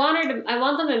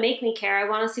want them to make me care. I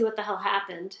want to see what the hell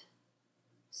happened.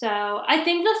 So, I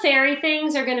think the fairy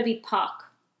things are going to be Puck.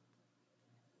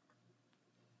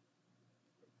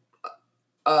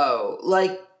 Oh,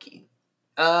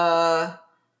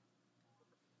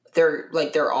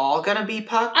 they're all gonna be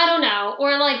Puck? I don't know.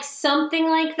 Or, like, something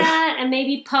like that, and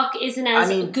maybe Puck isn't as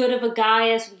good of a guy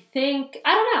as we think.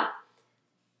 I don't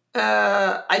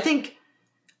know. I think,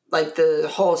 like, the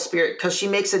whole spirit, because she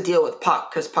makes a deal with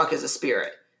Puck, because Puck is a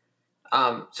spirit.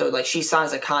 So, like, she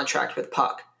signs a contract with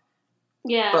Puck.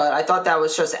 Yeah. But I thought that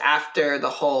was just after the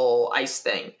whole ice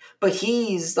thing. But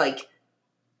he's, like,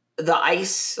 the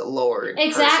ice lord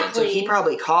exactly. person, so he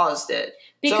probably caused it.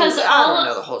 Because so, I don't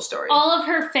know the whole story. All of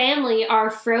her family are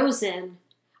frozen.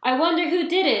 I wonder who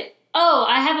did it. Oh,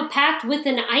 I have a pact with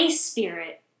an ice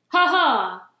spirit. Ha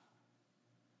ha.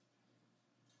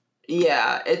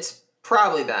 Yeah, it's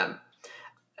probably them.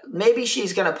 Maybe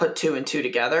she's going to put 2 and 2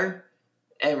 together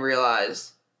and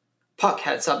realize Puck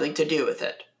had something to do with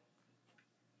it.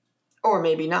 Or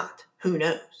maybe not. Who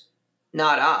knows?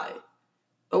 Not I.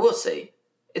 But we'll see.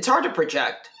 It's hard to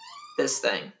project this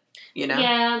thing, you know?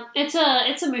 Yeah, it's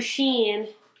a machine.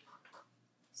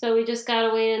 So we just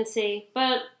gotta wait and see.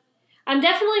 But I'm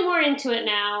definitely more into it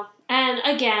now. And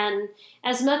again,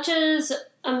 as much as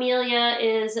Amelia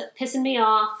is pissing me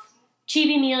off,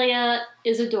 Chibi Amelia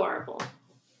is adorable.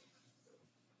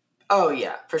 Oh,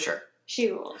 yeah, for sure.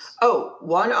 She rules. Oh,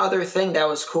 one other thing that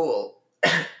was cool.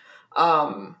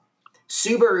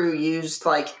 Subaru used,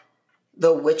 like,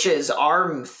 the witch's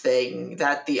arm thing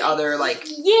that the other, like,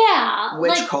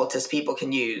 witch cultist people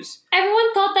can use.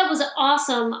 Everyone thought that was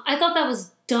awesome. I thought that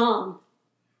was dumb.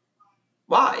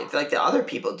 Why? Like, the other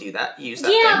people use that thing.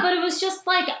 But it was just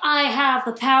like, I have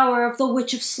the power of the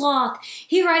Witch of Sloth.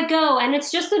 Here I go. And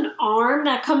it's just an arm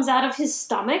that comes out of his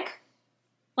stomach.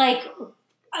 Like,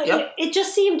 yep. It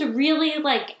just seemed really,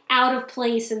 like, out of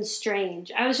place and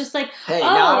strange. I was just like, hey,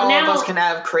 not all of us can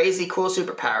have crazy cool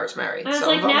superpowers, Mary. I was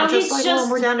like, now he's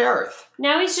just we're down to earth.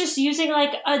 Now he's just using,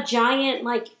 like, a giant,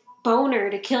 like, boner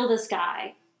to kill this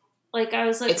guy. Like, I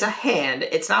was like... It's a hand.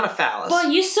 It's not a phallus.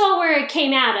 Well, you saw where it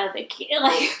came out of.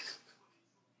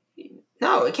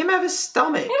 No, it came out of his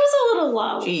stomach. It was a little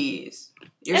low. Jeez.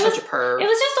 You're such a perv. It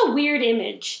was just a weird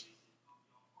image.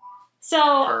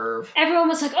 So, everyone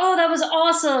was like, oh, that was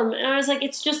awesome. And I was like,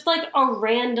 it's just like a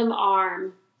random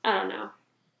arm. I don't know.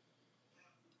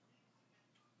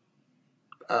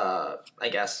 I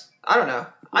guess. I don't know.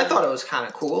 I thought it was kind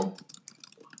of cool.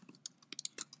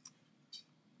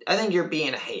 I think you're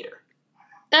being a hater.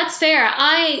 That's fair.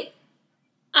 I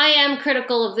am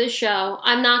critical of this show.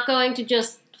 I'm not going to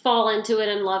just fall into it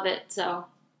and love it, so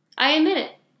I admit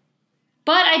it.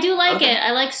 But I do like it.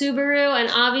 I like Subaru, and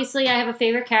obviously I have a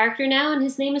favorite character now, and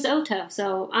his name is Oto,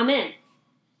 so I'm in.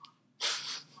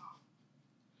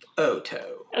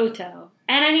 Oto.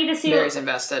 And I need to see... Mary's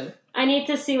invested. I need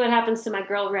to see what happens to my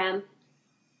girl, Rem.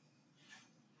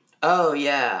 Oh,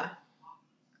 yeah.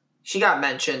 She got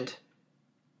mentioned.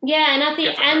 Yeah, and at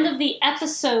the end of the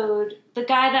episode, the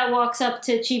guy that walks up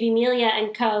to Chibi Amelia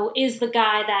and co. is the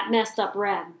guy that messed up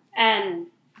Rem. And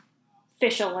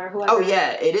Fischl or whoever. Oh,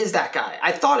 yeah, it is that guy.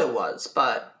 I thought it was,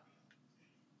 but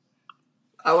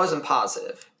I wasn't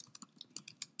positive.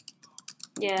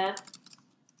 Yeah.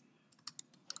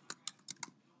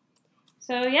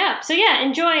 So yeah,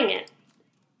 enjoying it.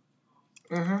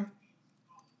 Mm-hmm.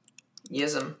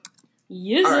 Yism.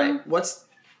 All right, what's...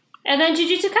 And then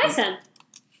Jujutsu Kaisen.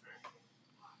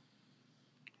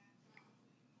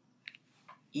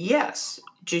 Yes,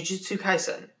 Jujutsu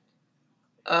Kaisen.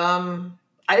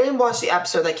 I didn't watch the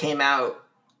episode that came out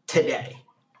today.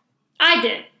 I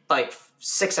did. Like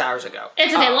 6 hours ago.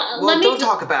 It's okay. Don't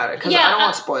talk about it, because I don't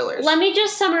want spoilers. Let me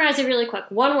just summarize it really quick.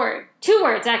 One word. 2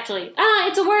 words, actually.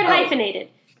 It's a word hyphenated.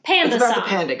 Panda-san. It's about the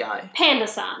panda guy.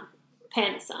 Panda-san.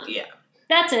 Yeah.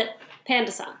 That's it.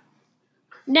 Panda-san.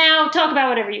 Now, talk about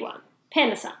whatever you want.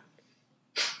 Panda-san.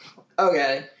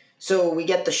 Okay. So we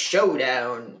get the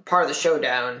showdown, part of the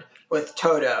showdown, with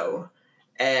Todo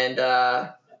and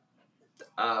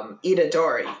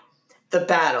Itadori. The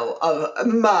battle of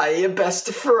my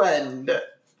best friend.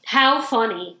 How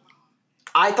funny.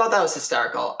 I thought that was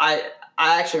hysterical. I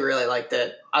actually really liked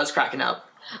it. I was cracking up.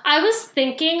 I was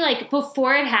thinking, like,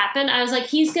 before it happened, I was like,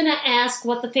 he's gonna ask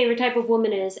what the favorite type of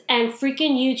woman is, and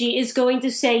freaking Yuji is going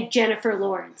to say Jennifer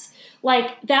Lawrence.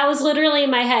 Like, that was literally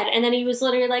in my head, and then he was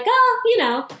literally like,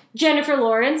 Jennifer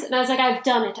Lawrence, and I was like, I've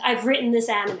done it. I've written this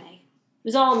anime. It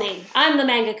was all me. I'm the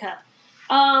mangaka.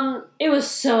 It was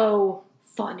so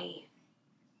funny.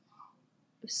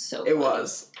 It was so funny. It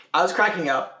was. I was cracking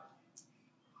up.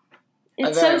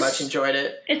 I very much enjoyed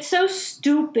it. It's so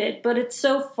stupid, but it's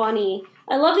so funny.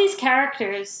 I love these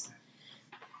characters.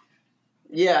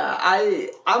 Yeah,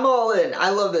 I'm all in.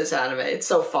 I love this anime. It's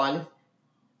so fun.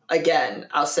 Again,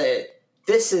 I'll say it.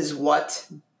 This is what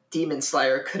Demon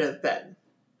Slayer could have been.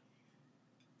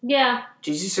 Yeah.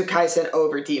 Jujutsu Kaisen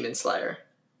over Demon Slayer.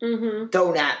 Mm-hmm.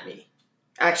 Don't at me.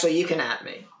 Actually, you can at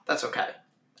me. That's okay.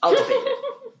 I'll debate it.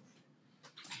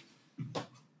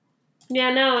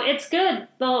 Yeah, no, it's good.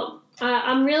 Well,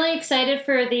 I'm really excited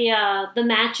for the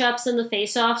matchups and the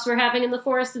face-offs we're having in the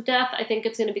Forest of Death. I think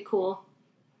it's going to be cool.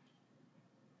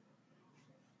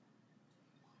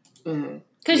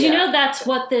 Because you know that's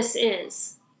what this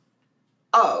is.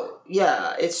 Oh,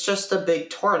 yeah. It's just a big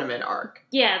tournament arc.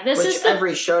 Yeah, which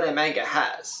every shonen manga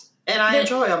has. And I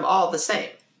enjoy them all the same.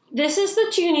 This is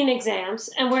the Chunin exams,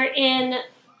 and we're in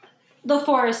the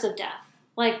Forest of Death.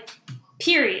 Like,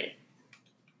 period.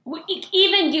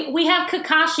 We have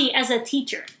Kakashi as a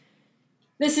teacher.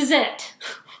 This is it.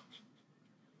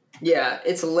 Yeah,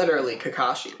 it's literally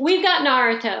Kakashi. We've got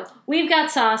Naruto. We've got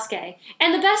Sasuke.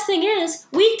 And the best thing is,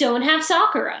 we don't have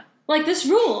Sakura. Like, this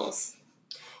rules.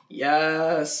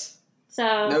 Yes.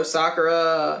 So no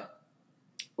Sakura.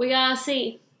 We gotta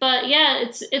see. But yeah,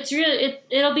 it's really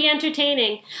it'll be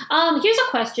entertaining. Here's a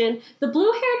question. The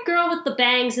blue-haired girl with the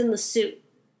bangs in the suit.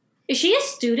 Is she a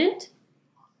student?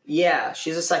 Yeah,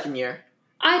 she's a second year.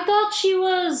 I thought she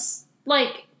was,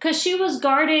 like, because she was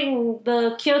guarding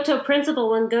the Kyoto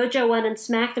principal when Gojo went and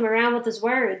smacked him around with his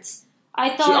words.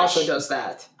 I thought she also does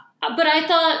that. But I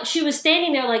thought she was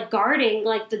standing there, like, guarding,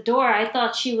 like, the door. I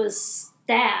thought she was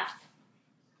staff.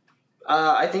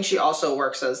 I think she also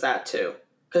works as that, too.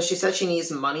 Because she said she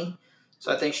needs money,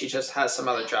 so I think she just has some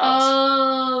other jobs.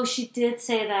 Oh, she did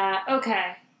say that.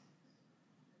 Okay.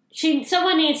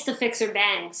 Someone needs to fix her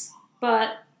bangs,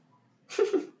 but...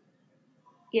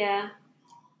 yeah.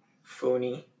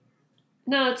 Funny.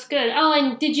 No, it's good. Oh,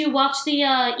 and did you watch the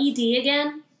ED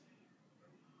again?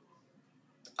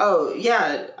 Oh,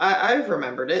 yeah. I've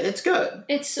remembered it. It's good.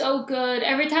 It's so good.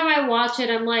 Every time I watch it,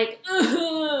 I'm like,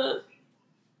 ugh.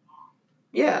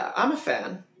 Yeah, I'm a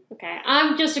fan. Okay,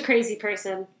 I'm just a crazy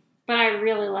person, but I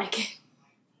really like it.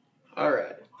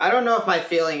 Alright. I don't know if my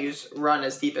feelings run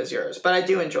as deep as yours, but I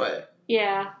do enjoy it.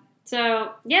 Yeah.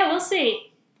 So, yeah, we'll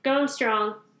see. Going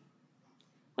strong.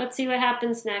 Let's see what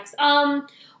happens next. One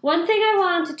thing I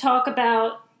wanted to talk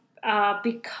about,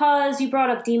 because you brought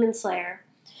up Demon Slayer,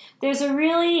 there's a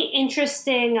really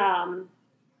interesting,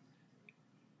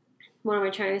 what am I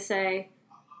trying to say?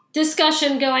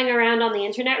 Discussion going around on the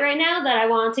internet right now that I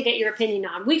wanted to get your opinion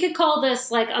on. We could call this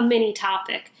like a mini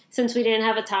topic since we didn't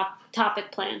have a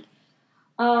topic planned.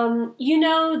 You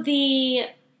know the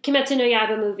Kimetsu no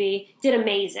Yaiba movie did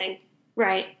amazing,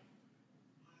 right?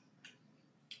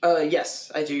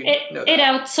 Yes, I do know that. It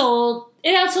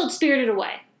outsold Spirited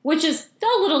Away, which is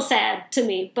a little sad to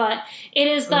me, but it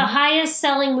is the highest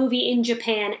selling movie in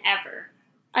Japan ever,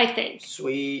 I think.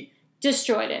 Sweet.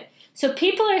 Destroyed it. So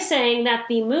people are saying that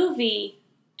the movie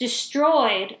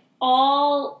destroyed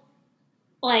all,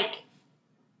 like,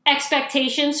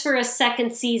 expectations for a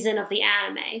second season of the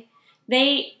anime.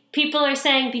 People are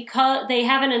saying because they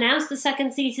haven't announced the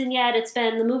second season yet,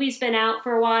 the movie's been out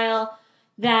for a while,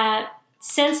 that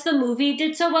since the movie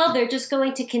did so well, they're just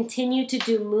going to continue to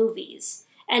do movies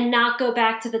and not go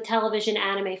back to the television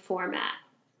anime format.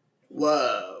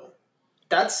 Whoa.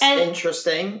 That's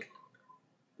interesting.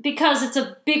 Because it's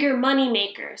a bigger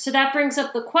moneymaker. So that brings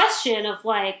up the question of,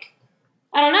 like,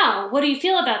 I don't know, what do you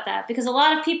feel about that? Because a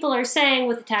lot of people are saying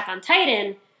with Attack on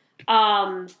Titan,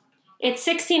 it's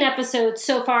 16 episodes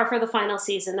so far for the final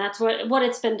season. That's what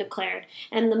it's been declared.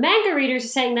 And the manga readers are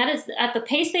saying that is, at the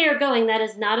pace they are going, that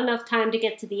is not enough time to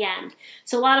get to the end.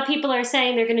 So a lot of people are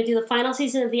saying they're going to do the final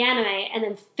season of the anime and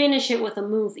then finish it with a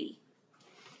movie.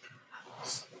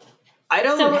 I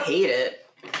don't hate it.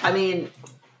 I mean,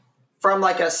 from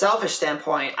like a selfish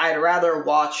standpoint, I'd rather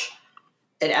watch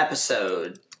an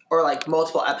episode or like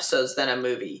multiple episodes than a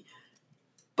movie.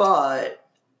 But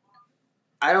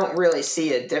I don't really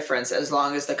see a difference as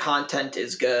long as the content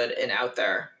is good and out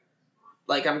there.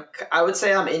 Like I would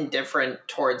say I'm indifferent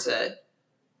towards it.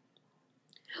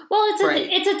 Well,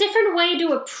 it's a different way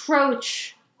to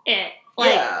approach it.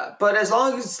 Like, yeah, but as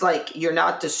long as like you're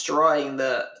not destroying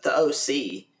the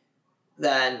OC,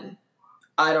 then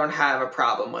I don't have a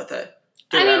problem with it.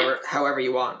 Do it however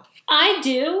you want. I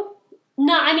do.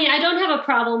 No, I mean, I don't have a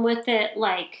problem with it,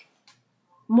 like,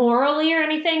 morally or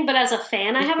anything, but as a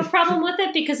fan, I have a problem with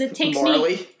it because it takes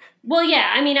morally? Well,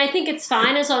 yeah, I mean, I think it's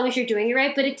fine as long as you're doing it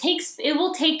right, but it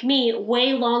will take me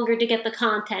way longer to get the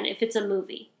content if it's a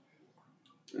movie.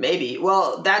 Maybe.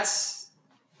 Well, that's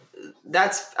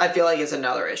I feel like is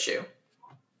another issue.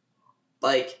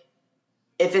 Like,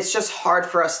 if it's just hard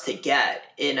for us to get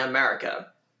in America,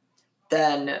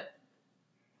 then,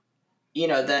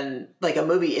 then like a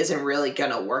movie isn't really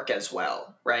going to work as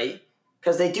well, right?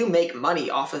 Because they do make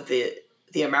money off of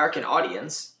the American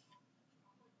audience.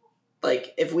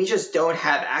 Like, if we just don't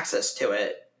have access to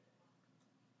it,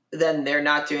 then they're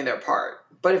not doing their part.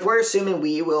 But if we're assuming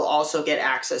we will also get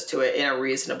access to it in a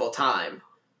reasonable time,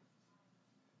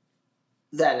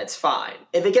 then it's fine.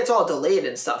 If it gets all delayed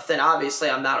and stuff, then obviously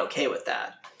I'm not okay with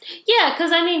that. Yeah,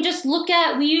 because, I mean, just look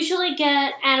at... We usually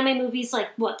get anime movies,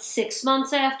 6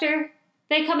 months after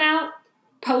they come out?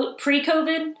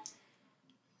 Pre-COVID?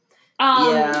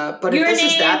 Yeah, but if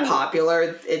this is that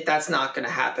popular, that's not going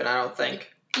to happen, I don't think.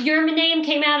 Your Name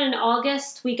came out in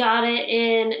August. We got it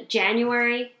in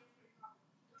January.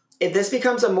 If this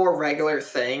becomes a more regular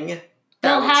thing,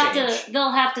 they'll have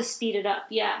to speed it up.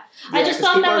 Yeah, I just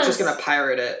thought people are just going to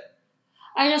pirate it.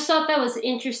 I just thought that was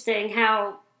interesting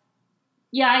how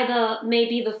Yaiba may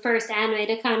be the first anime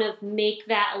to kind of make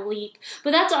that leap.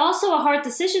 But that's also a hard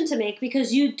decision to make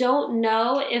because you don't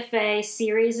know if a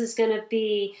series is going to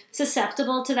be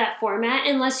susceptible to that format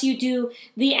unless you do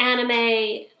the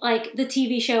anime, like the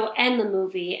TV show and the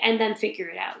movie, and then figure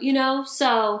it out,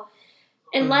 So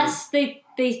unless they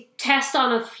test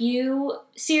on a few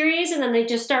series and then they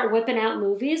just start whipping out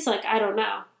movies, I don't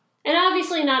know. And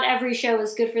obviously not every show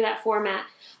is good for that format,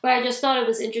 but I just thought it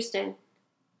was interesting.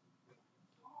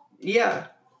 Yeah,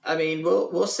 I mean,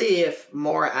 we'll see if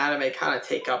more anime kind of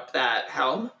take up that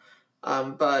helm,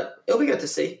 but it'll be good to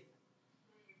see.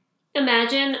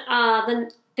 Imagine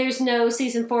there's no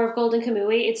season 4 of Golden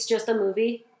Kamuy, it's just a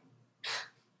movie.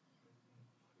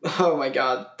 Oh my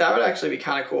god, that would actually be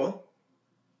kind of cool.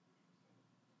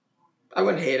 I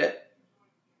wouldn't hate it.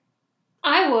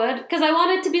 I would, because I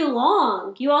want it to be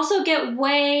long. You also get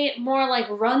way more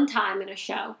runtime in a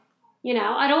show.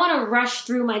 I don't want to rush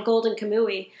through my Golden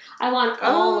Kamuy. I want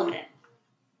all of it.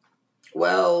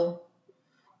 Well,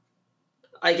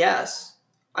 I guess.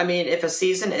 I mean, if a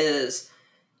season is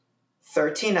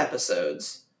 13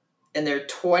 episodes, and they're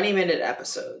 20-minute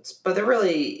episodes, but they're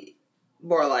really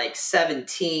more like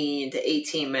 17 to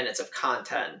 18 minutes of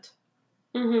content.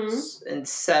 Mm-hmm. And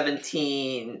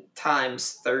 17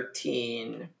 times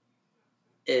 13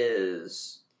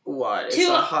 is what?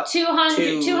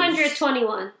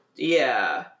 221.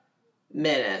 Yeah,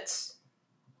 minutes.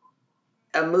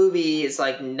 A movie is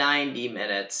 90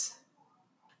 minutes.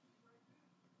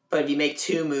 But if you make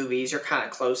 2 movies, you're kind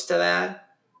of close to that.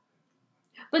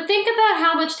 But think about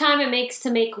how much time it makes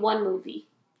to make one movie.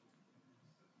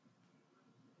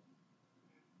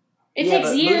 It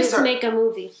takes years to make a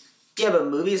movie. Yeah, but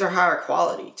movies are higher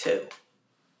quality, too.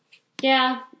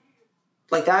 Yeah.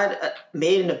 Like that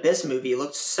Made in Abyss movie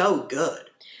looked so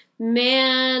good.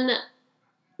 Man...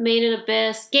 Made in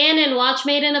Abyss. Ganon, watch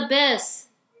Made in Abyss.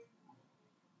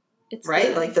 It's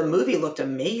right? good. The movie looked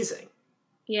amazing.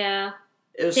 Yeah.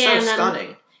 It was so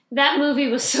stunning. That movie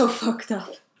was so fucked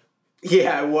up.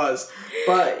 Yeah, it was.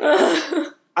 But,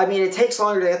 I mean, it takes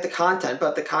longer to get the content,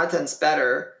 but the content's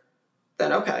better,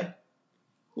 then okay.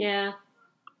 Yeah.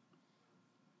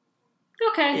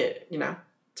 Okay. Yeah,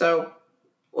 So,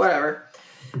 whatever.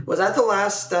 Was that the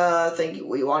last thing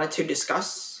we wanted to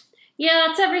discuss? Yeah,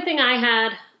 that's everything I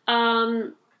had.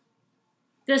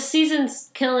 This season's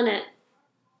killing it.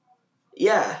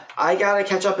 Yeah, I gotta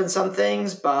catch up in some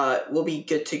things, but we'll be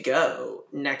good to go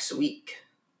next week.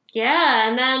 Yeah,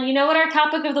 and then you know what our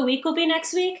topic of the week will be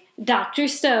next week? Dr.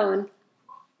 Stone.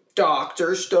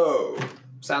 Dr. Stone.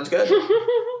 Sounds good.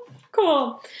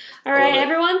 Cool. All right,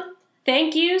 everyone.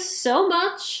 Thank you so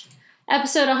much.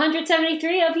 Episode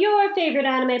 173 of your favorite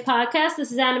anime podcast.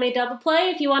 This is Anime Double Play.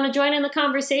 If you want to join in the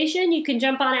conversation, you can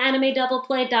jump on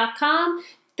animedoubleplay.com.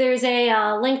 There's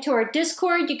a link to our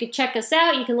Discord. You can check us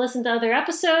out. You can listen to other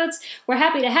episodes. We're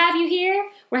happy to have you here.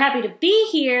 We're happy to be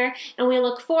here. And we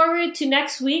look forward to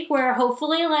next week where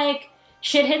hopefully,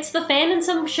 shit hits the fan in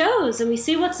some shows and we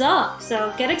see what's up.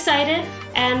 So get excited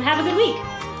and have a good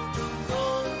week.